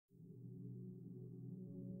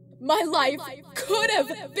My life could have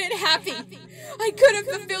been happy. I could have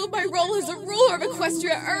fulfilled my role as a ruler of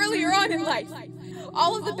Equestria earlier on in life.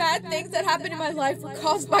 All of the bad things that happened in my life were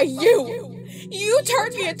caused by you. You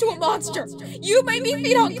turned me into a monster. You made me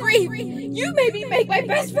feed on grief. You made me make my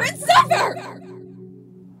best friend suffer.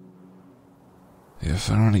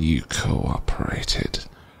 If only you cooperated,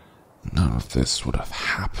 none of this would have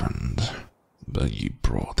happened. But you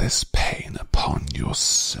brought this pain upon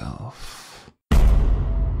yourself.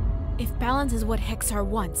 If balance is what Hexar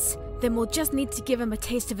wants, then we'll just need to give him a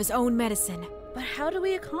taste of his own medicine. But how do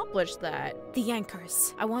we accomplish that? The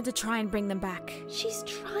anchors. I want to try and bring them back. She's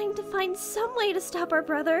trying to find some way to stop our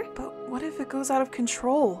brother. But what if it goes out of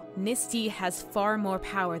control? Nisty has far more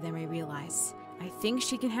power than we realize. I think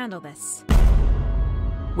she can handle this.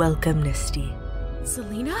 Welcome, Nisty.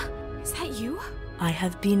 Selena? Is that you? I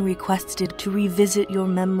have been requested to revisit your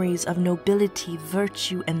memories of nobility,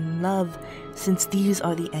 virtue, and love, since these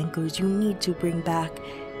are the anchors you need to bring back.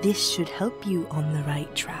 This should help you on the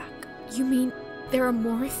right track. You mean there are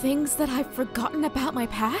more things that I've forgotten about my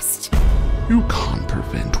past? You can't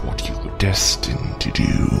prevent what you're destined to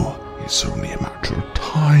do. It's only a matter of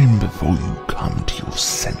time before you come to your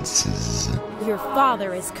senses. Your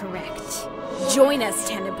father is correct. Join us,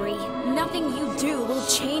 Tenebrae. Nothing you do will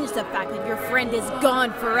change the fact that your friend is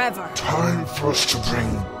gone forever. Time for us to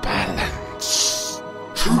bring balance.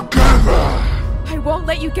 Together! I won't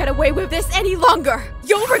let you get away with this any longer!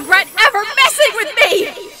 You'll regret ever messing with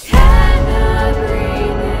me! Tenebrae.